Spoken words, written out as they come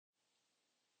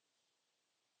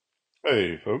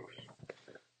Hey, folks.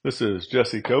 This is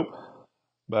Jesse Cope,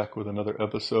 back with another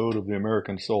episode of the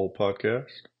American Soul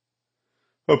Podcast.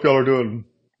 Hope y'all are doing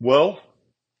well,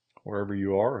 wherever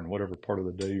you are and whatever part of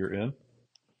the day you're in.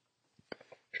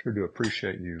 Sure do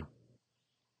appreciate you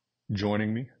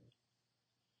joining me,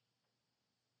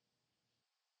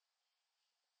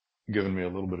 giving me a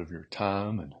little bit of your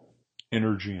time and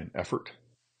energy and effort.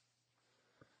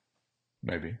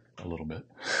 Maybe a little bit.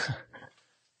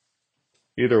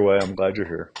 Either way, I'm glad you're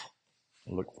here.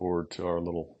 I look forward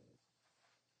to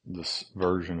this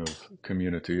version of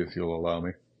community, if you'll allow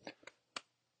me.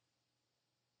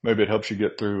 Maybe it helps you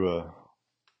get through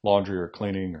laundry or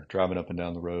cleaning or driving up and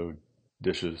down the road,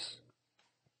 dishes,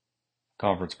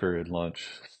 conference period, lunch,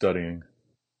 studying,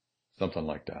 something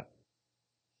like that.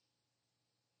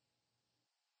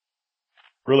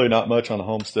 Really not much on the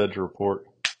homestead to report.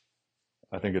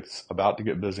 I think it's about to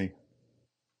get busy,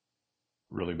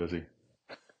 really busy,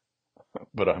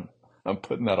 but I'm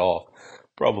putting that off,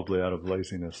 probably out of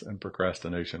laziness and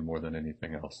procrastination more than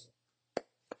anything else.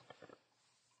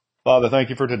 Father, thank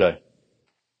you for today.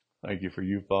 Thank you for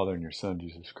you, Father, and your Son,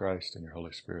 Jesus Christ, and your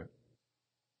Holy Spirit.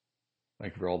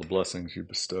 Thank you for all the blessings you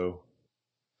bestow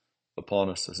upon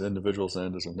us as individuals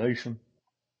and as a nation.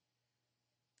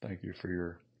 Thank you for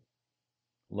your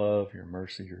love, your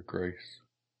mercy, your grace.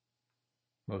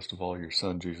 Most of all, your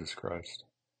Son, Jesus Christ.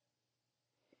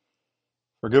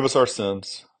 Forgive us our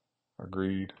sins, our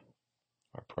greed,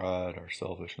 our pride, our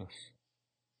selfishness,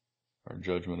 our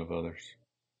judgment of others,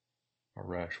 our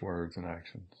rash words and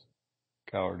actions,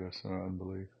 cowardice and our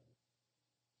unbelief.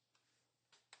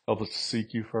 Help us to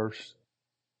seek you first,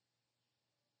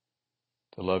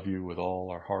 to love you with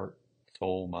all our heart,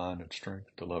 soul, mind, and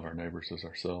strength, to love our neighbors as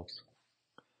ourselves.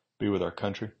 Be with our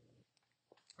country,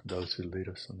 those who lead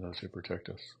us and those who protect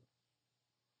us.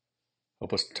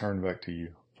 Help us to turn back to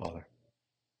you, Father.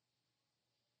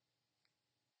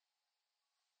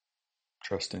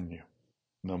 Trust in you,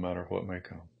 no matter what may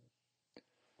come.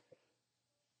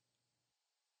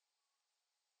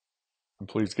 And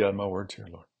please guide my words here,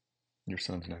 Lord. In your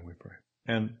Son's name we pray.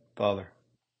 And Father,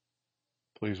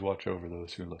 please watch over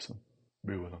those who listen.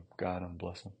 Be with them, guide them,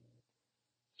 bless them.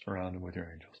 Surround them with your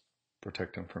angels.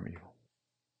 Protect them from evil.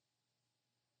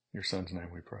 In your Son's name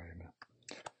we pray, amen.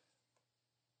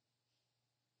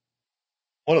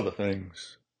 One of the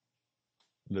things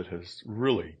that has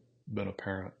really been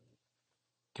apparent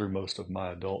through most of my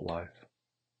adult life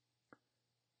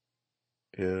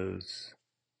is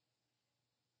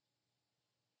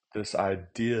this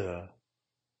idea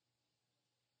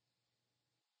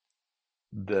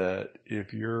that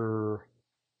if you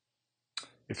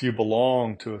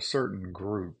belong to a certain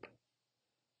group,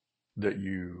 that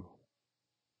you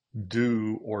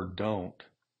do or don't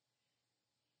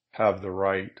have the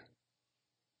right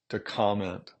to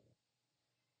comment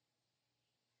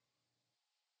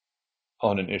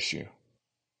on an issue.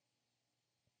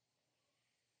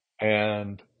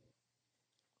 And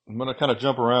I'm going to kind of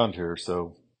jump around here,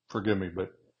 so forgive me,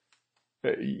 but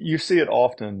you see it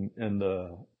often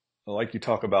like you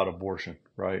talk about abortion,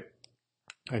 right?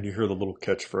 And you hear the little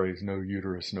catchphrase, no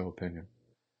uterus, no opinion,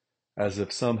 as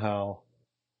if somehow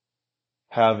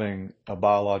having a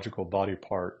biological body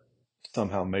part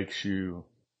somehow makes you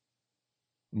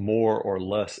more or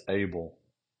less able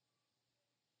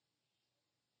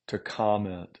to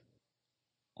comment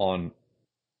on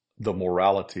the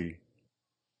morality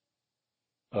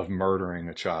of murdering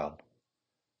a child.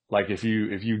 Like if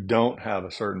you don't have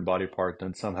a certain body part,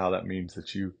 then somehow that means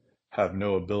that you have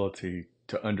no ability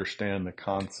to understand the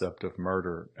concept of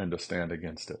murder and to stand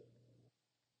against it,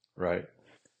 right?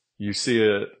 You see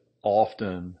it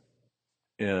often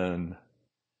in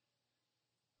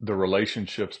the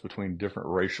relationships between different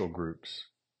racial groups.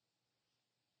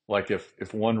 Like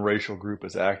if one racial group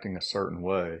is acting a certain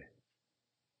way,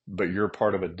 but you're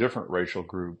part of a different racial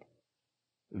group,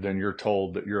 then you're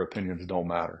told that your opinions don't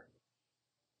matter.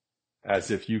 As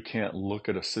if you can't look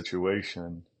at a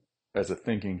situation as a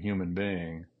thinking human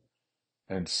being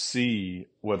and see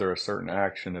whether a certain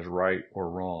action is right or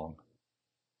wrong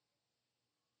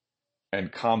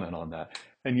and comment on that.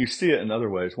 And you see it in other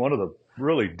ways. One of the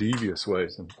really devious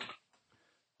ways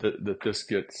that this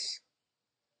gets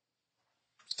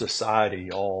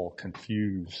society all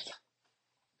confused,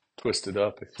 twisted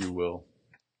up, if you will,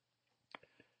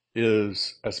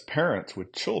 is as parents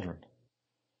with children.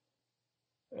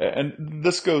 And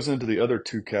this goes into the other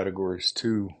two categories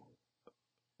too.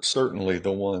 Certainly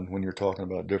the one when you're talking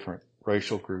about different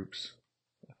racial groups,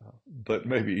 but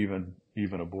maybe even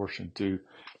abortion too.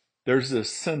 There's this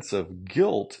sense of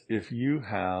guilt if you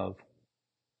have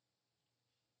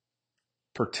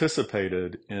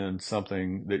participated in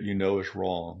something that you know is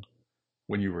wrong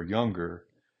when you were younger.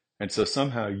 And so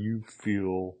somehow you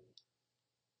feel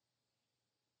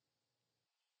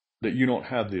that you don't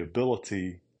have the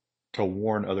ability to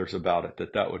warn others about it,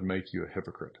 that that would make you a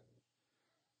hypocrite.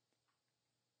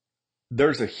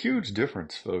 There's a huge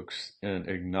difference, folks, in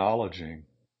acknowledging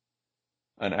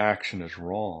an action is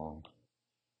wrong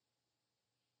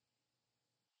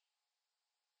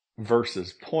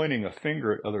versus pointing a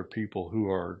finger at other people who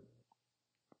are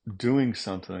doing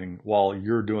something while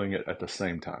you're doing it at the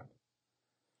same time.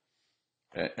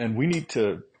 And we need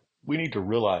to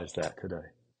realize that today.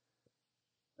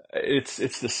 It's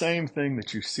the same thing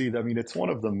that you see. I mean, it's one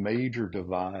of the major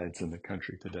divides in the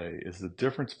country today is the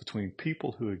difference between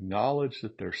people who acknowledge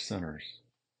that they're sinners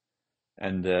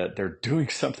and that they're doing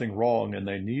something wrong and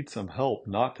they need some help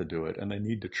not to do it and they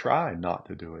need to try not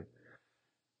to do it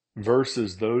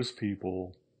versus those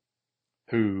people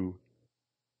who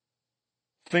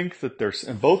think that there's,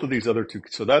 and both of these other two,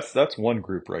 so that's one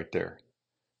group right there.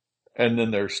 And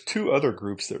then there's two other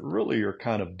groups that really are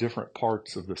kind of different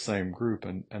parts of the same group,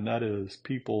 and that is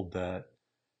people that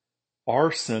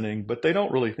are sinning, but they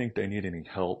don't really think they need any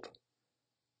help.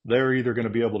 They're either going to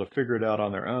be able to figure it out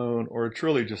on their own, or it's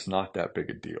really just not that big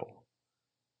a deal.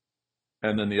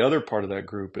 And then the other part of that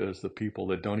group is the people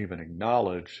that don't even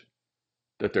acknowledge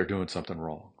that they're doing something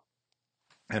wrong.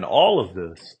 And all of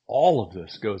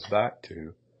this goes back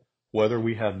to whether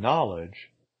we have knowledge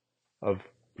of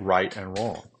right and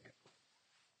wrong,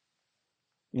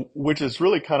 which is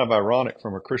really kind of ironic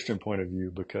from a Christian point of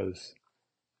view because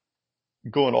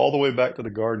going all the way back to the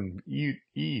Garden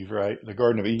Eve, right? The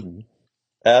Garden of Eden,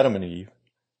 Adam and Eve,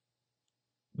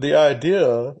 the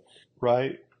idea,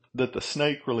 right, that the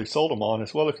snake really sold them on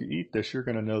is, well, if you eat this, you're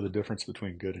going to know the difference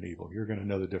between good and evil. You're going to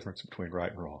know the difference between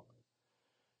right and wrong.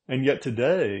 And yet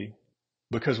today,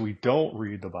 because we don't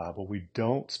read the Bible, we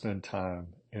don't spend time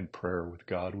in prayer with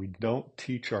God, we don't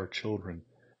teach our children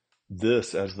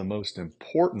this as the most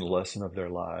important lesson of their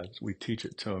lives. We teach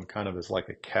it to them kind of as like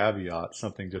a caveat,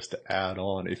 something just to add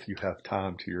on if you have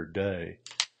time to your day.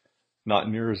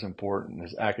 Not near as important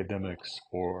as academics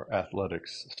or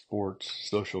athletics, sports,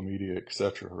 social media,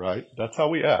 etc., right? That's how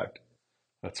we act.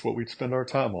 That's what we spend our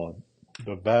time on,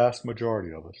 the vast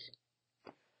majority of us.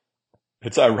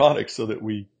 It's ironic so that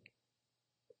we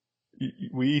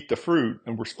eat the fruit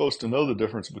and we're supposed to know the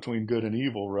difference between good and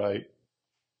evil, right?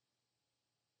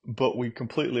 But we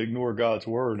completely ignore God's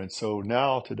word. And so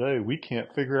now today we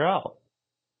can't figure out.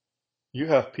 You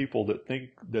have people that think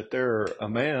that they're a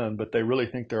man, but they really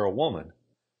think they're a woman.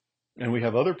 And we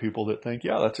have other people that think,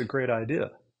 yeah, that's a great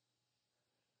idea.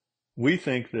 We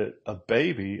think that a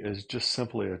baby is just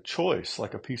simply a choice,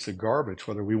 like a piece of garbage,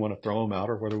 whether we want to throw them out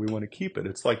or whether we want to keep it.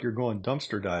 It's like you're going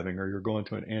dumpster diving or you're going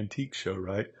to an antique show,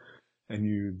 right?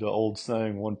 And the old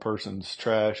saying, one person's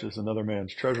trash is another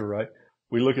man's treasure, right?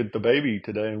 We look at the baby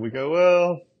today and we go,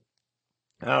 well,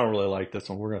 I don't really like this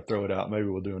one. We're going to throw it out. Maybe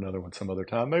we'll do another one some other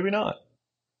time. Maybe not.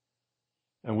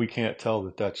 And we can't tell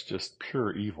that that's just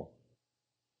pure evil.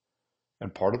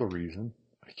 And part of the reason,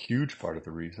 a huge part of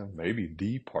the reason, maybe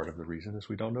the part of the reason, is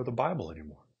we don't know the Bible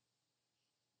anymore.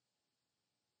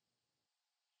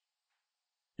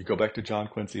 You go back to John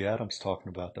Quincy Adams talking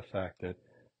about the fact that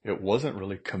it wasn't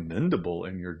really commendable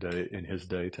in your day, in his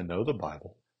day, to know the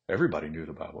Bible. Everybody knew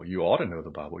the Bible. You ought to know the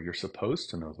Bible. You're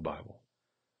supposed to know the Bible.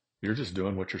 You're just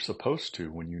doing what you're supposed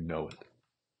to when you know it.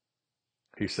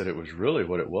 He said it was really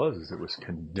what it was, is it was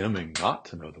condemning not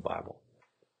to know the Bible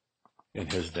in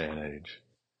his day and age.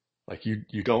 Like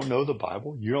you don't know the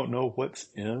Bible. You don't know what's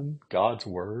in God's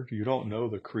word. You don't know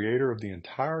the creator of the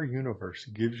entire universe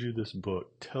gives you this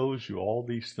book, tells you all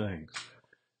these things,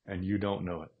 and you don't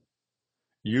know it.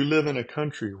 You live in a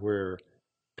country where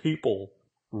people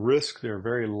risk their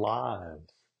very lives,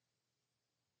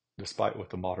 despite what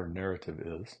the modern narrative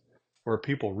is, where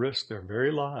people risk their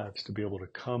very lives to be able to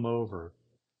come over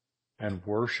and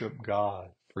worship God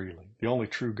freely. The only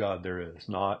true God there is,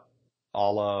 not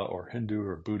Allah or Hindu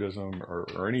or Buddhism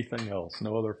or anything else,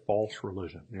 no other false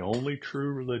religion. The only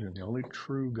true religion, the only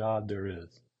true God there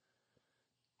is.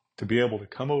 To be able to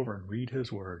come over and read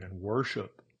his word and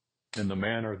worship in the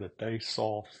manner that they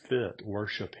saw fit,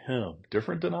 worship him.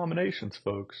 Different denominations,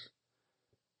 folks.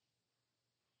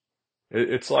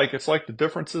 It's like the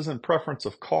differences in preference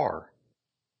of car.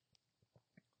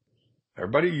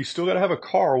 Everybody, you still got to have a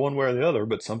car one way or the other,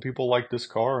 but some people like this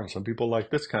car and some people like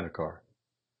this kind of car.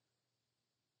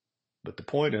 But the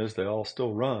point is, they all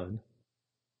still run,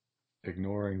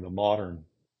 ignoring the modern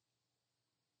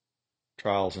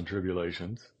trials and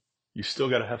tribulations. You still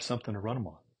got to have something to run them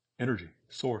on. Energy,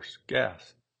 source,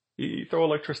 gas. You throw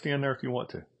electricity in there if you want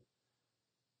to.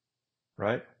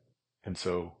 right? And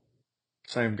so,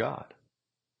 same God.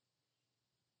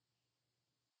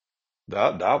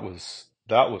 That was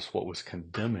what was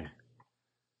condemning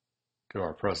to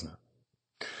our president.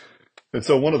 And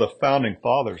so one of the founding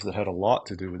fathers that had a lot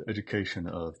to do with education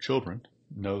of children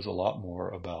knows a lot more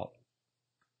about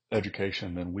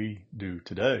education than we do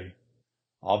today,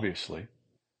 obviously,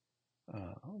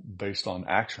 based on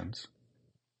actions.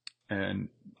 And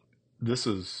this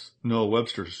is Noah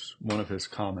Webster's, one of his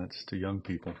comments to young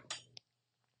people.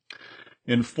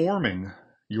 In forming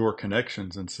your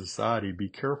connections in society, be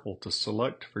careful to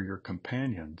select for your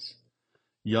companions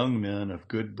young men of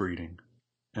good breeding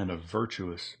and of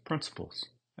virtuous principles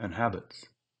and habits.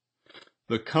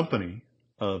 The company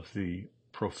of the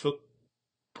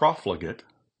profligate,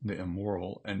 the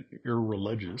immoral, and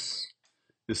irreligious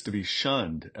is to be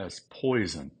shunned as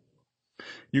poison.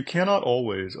 You cannot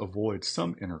always avoid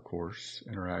some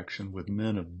interaction with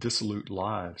men of dissolute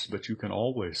lives, but you can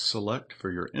always select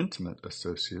for your intimate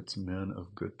associates men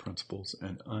of good principles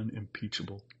and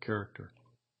unimpeachable character.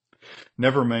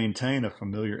 Never maintain a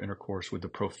familiar intercourse with the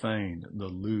profane, the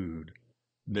lewd,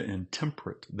 the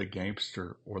intemperate, the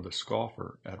gamester, or the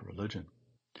scoffer at religion.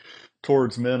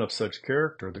 Towards men of such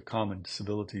character, the common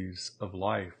civilities of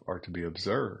life are to be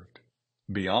observed.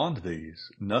 Beyond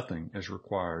these, nothing is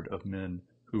required of men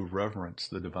who reverence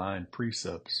the divine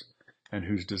precepts and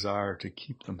whose desire to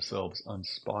keep themselves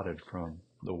unspotted from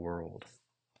the world.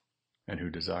 And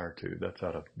who desire to. That's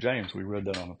out of James. We read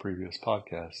that on a previous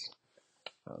podcast.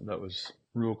 That was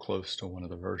real close to one of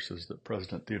the verses that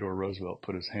President Theodore Roosevelt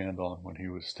put his hand on when he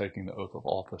was taking the oath of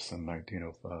office in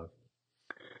 1905.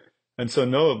 And so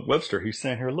Noah Webster, he's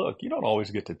saying here, look, you don't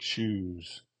always get to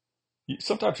choose.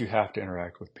 Sometimes you have to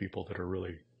interact with people that are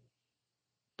really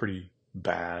pretty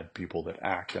bad, people that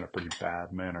act in a pretty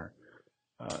bad manner.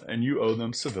 And you owe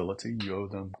them civility, you owe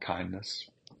them kindness,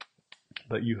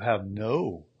 but you have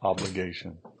no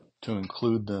obligation to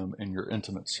include them in your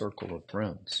intimate circle of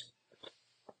friends.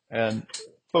 And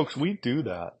folks, we do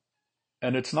that.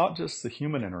 And it's not just the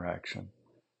human interaction.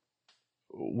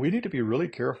 We need to be really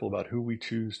careful about who we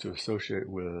choose to associate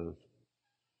with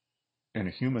in a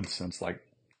human sense, like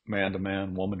man to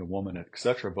man, woman to woman,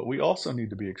 etc. But we also need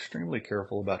to be extremely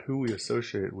careful about who we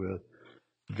associate with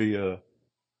via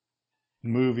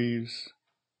movies,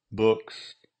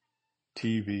 books,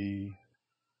 TV,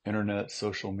 internet,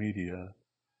 social media,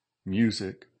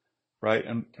 music, right?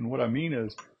 And what I mean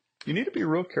is you need to be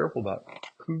real careful about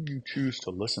who you choose to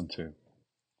listen to,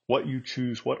 what you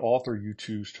choose, what author you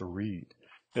choose to read.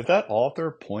 If that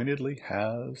author pointedly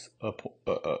has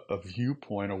a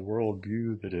viewpoint, a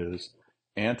worldview that is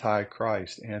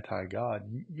anti-Christ, anti-God,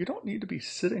 you don't need to be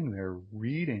sitting there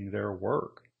reading their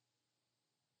work.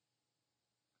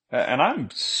 And I'm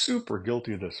super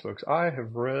guilty of this, folks. I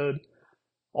have read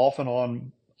off and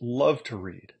on, love to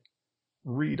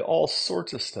read all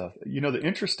sorts of stuff. You know, the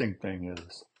interesting thing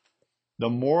is, the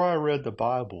more I read the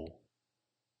Bible,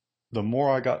 the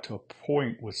more I got to a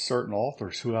point with certain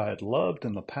authors who I had loved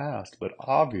in the past, but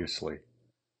obviously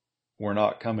were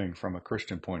not coming from a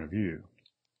Christian point of view,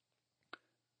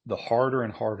 the harder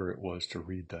and harder it was to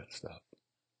read that stuff.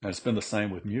 And it's been the same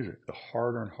with music. The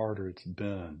harder and harder it's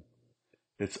been.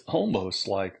 It's almost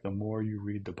like the more you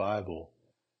read the Bible,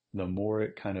 the more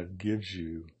it kind of gives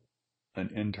you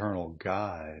an internal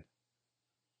guide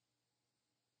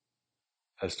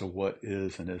as to what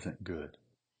is and isn't good,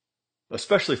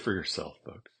 especially for yourself,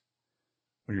 folks.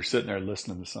 When you're sitting there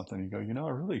listening to something, you go,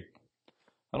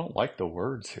 I don't like the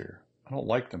words here. I don't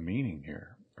like the meaning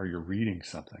here. Or you're reading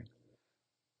something.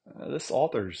 This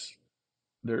author's,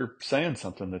 they're saying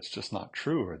something that's just not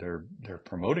true, or they're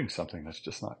promoting something that's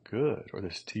just not good, or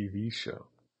this TV show.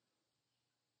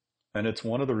 And it's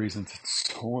one of the reasons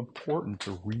it's so important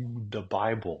to read the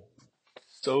Bible.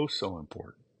 So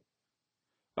important.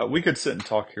 We could sit and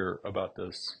talk here about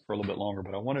this for a little bit longer,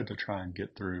 but I wanted to try and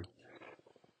get through.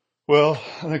 Well,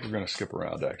 I think we're going to skip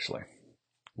around, actually.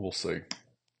 We'll see.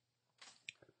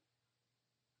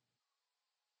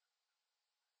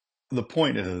 The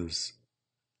point is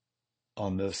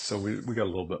on this, so we got a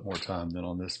little bit more time than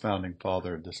on this founding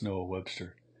father, this Noah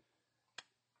Webster.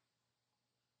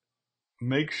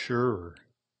 Make sure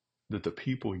that the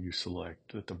people you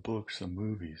select, that the books, the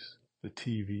movies, the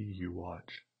TV you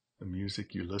watch, the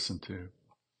music you listen to,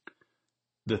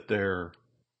 that they're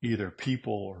either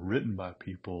people or written by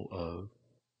people of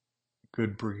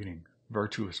good breeding,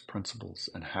 virtuous principles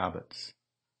and habits.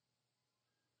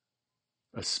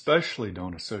 Especially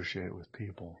don't associate with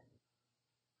people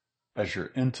as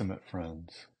your intimate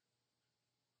friends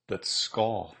that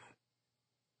scoff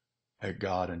at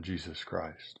God and Jesus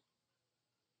Christ.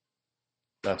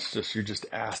 you're just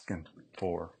asking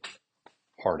for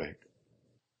heartache.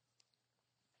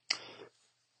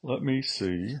 Let me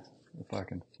see if I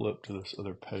can flip to this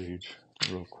other page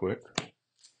real quick,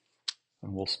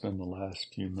 and we'll spend the last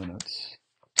few minutes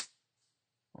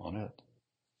on it,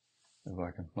 if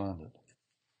I can find it.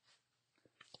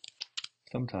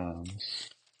 Sometimes.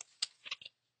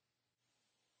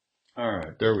 All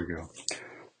right, there we go.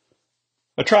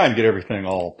 I try and get everything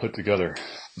all put together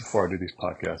before I do these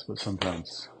podcasts, but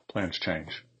sometimes plans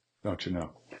change, don't you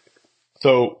know?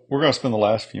 So we're going to spend the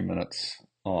last few minutes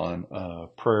on a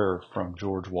prayer from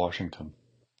George Washington,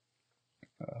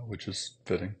 which is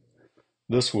fitting.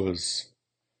 This was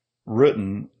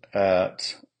written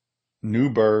at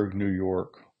Newburgh, New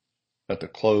York, at the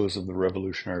close of the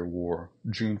Revolutionary War,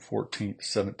 June 14th,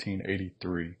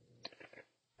 1783.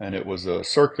 And it was a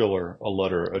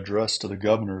letter addressed to the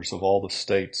governors of all the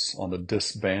states on the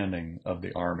disbanding of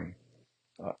the army.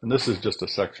 And this is just a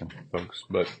section, folks,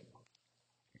 but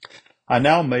I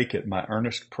now make it my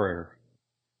earnest prayer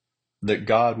that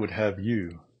God would have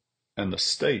you and the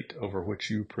state over which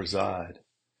you preside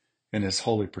in his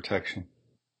holy protection,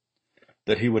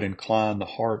 that he would incline the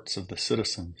hearts of the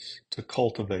citizens to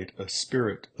cultivate a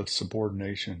spirit of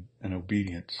subordination and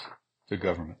obedience to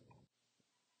government,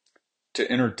 to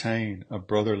entertain a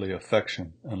brotherly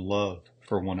affection and love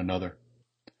for one another,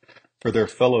 for their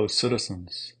fellow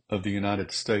citizens of the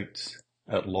United States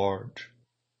at large,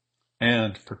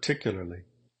 and particularly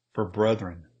for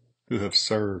brethren who have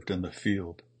served in the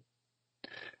field.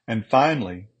 And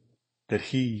finally, that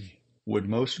he would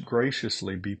most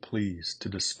graciously be pleased to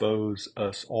dispose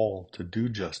us all to do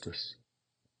justice,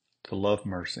 to love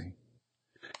mercy,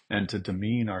 and to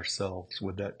demean ourselves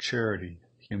with that charity,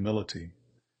 humility,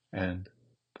 and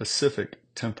pacific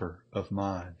temper of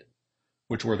mind,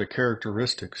 which were the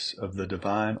characteristics of the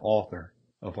divine author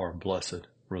of our blessed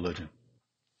religion,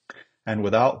 and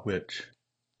without which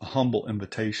a humble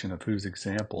imitation of whose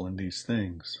example in these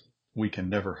things we can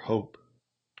never hope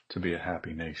to be a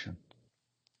happy nation.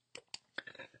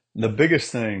 The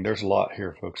biggest thing, there's a lot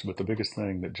here, folks, but the biggest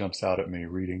thing that jumps out at me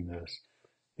reading this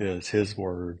is his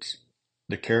words,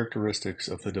 the characteristics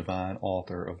of the divine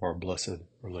author of our blessed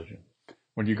religion.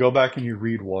 When you go back and you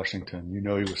read Washington, you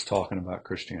know he was talking about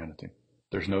Christianity.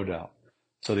 There's no doubt.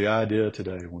 So the idea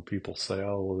today, when people say,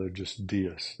 oh, well, they're just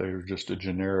deists, they're just a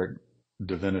generic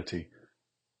divinity,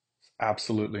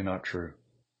 absolutely not true.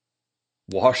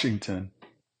 Washington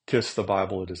kissed the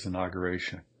Bible at his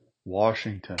inauguration.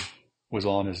 Washington was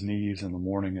on his knees in the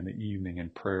morning and the evening in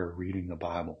prayer reading the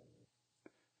Bible.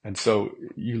 And so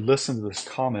you listen to this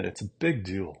comment, it's a big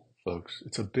deal, folks.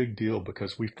 It's a big deal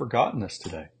because we've forgotten this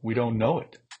today. We don't know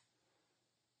it.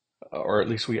 Or at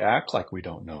least we act like we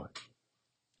don't know it.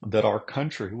 That our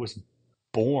country was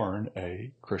born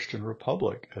a Christian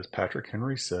republic. As Patrick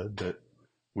Henry said, that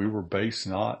we were based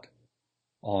not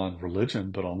on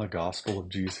religion, but on the gospel of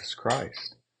Jesus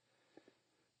Christ.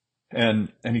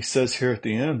 And he says here at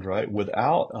the end, right,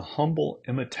 without a humble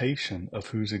imitation of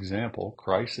whose example,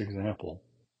 Christ's example,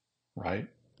 right,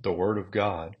 the Word of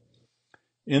God,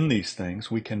 in these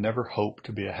things, we can never hope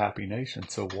to be a happy nation.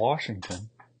 So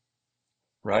Washington,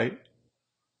 right,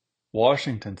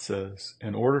 Washington says,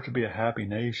 in order to be a happy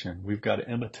nation, we've got to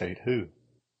imitate who?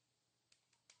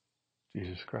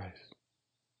 Jesus Christ,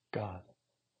 God.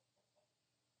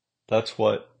 That's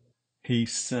what he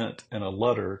sent in a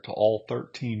letter to all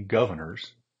 13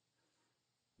 governors,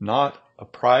 not a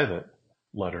private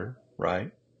letter,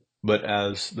 right? But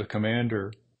as the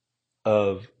commander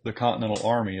of the Continental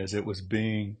Army as it was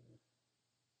being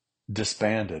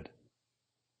disbanded.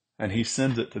 And he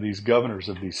sends it to these governors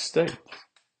of these states.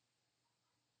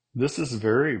 This is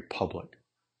very public.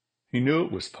 He knew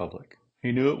it was public.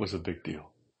 He knew it was a big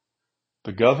deal.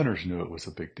 The governors knew it was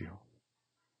a big deal.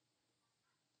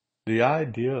 The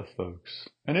idea, folks,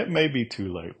 and it may be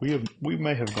too late. We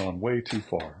may have gone way too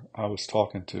far. I was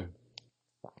talking to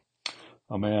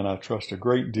a man I trust a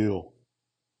great deal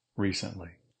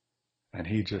recently, and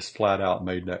he just flat out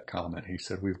made that comment. He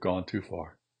said, we've gone too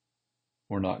far.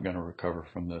 We're not going to recover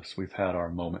from this. We've had our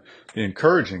moment. The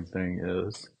encouraging thing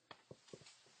is,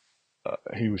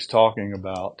 he was talking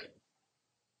about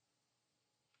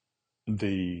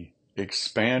the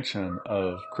expansion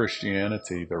of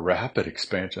Christianity, the rapid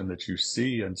expansion that you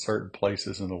see in certain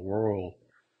places in the world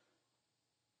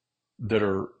that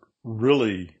are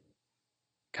really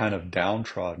kind of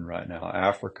downtrodden right now.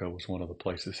 Africa was one of the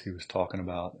places he was talking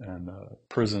about, and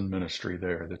prison ministry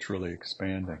there that's really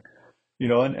expanding. You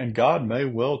know, and God may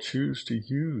well choose to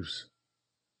use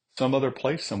some other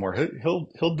place somewhere.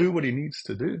 He'll do what he needs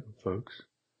to do, folks.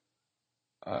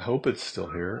 I hope it's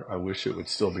still here. I wish it would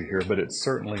still be here, but it's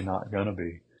certainly not going to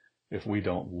be if we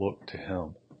don't look to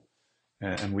him.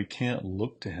 And we can't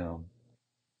look to him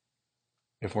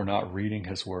if we're not reading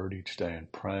his word each day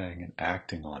and praying and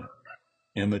acting on it,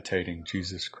 imitating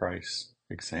Jesus Christ's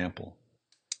example.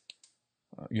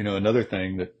 Another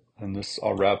thing that, and this,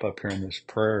 I'll wrap up here in this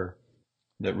prayer,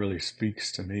 that really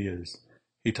speaks to me is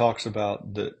he talks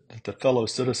about that the fellow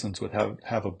citizens would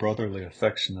have a brotherly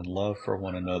affection and love for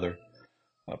one another,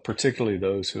 particularly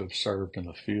those who have served in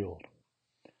the field.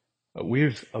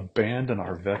 We've abandoned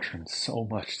our veterans so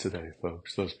much today,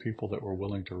 folks, those people that were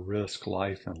willing to risk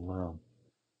life and limb.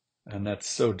 And that's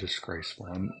so disgraceful.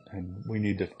 And we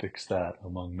need to fix that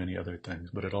among many other things.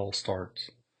 But it all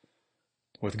starts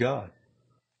with God,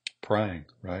 praying,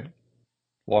 right?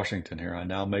 Washington here, I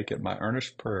now make it my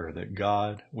earnest prayer that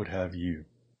God would have you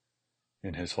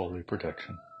in his holy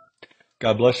protection.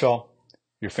 God bless y'all,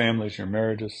 your families, your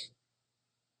marriages.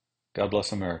 God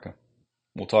bless America.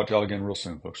 We'll talk to y'all again real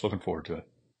soon, folks. Looking forward to it.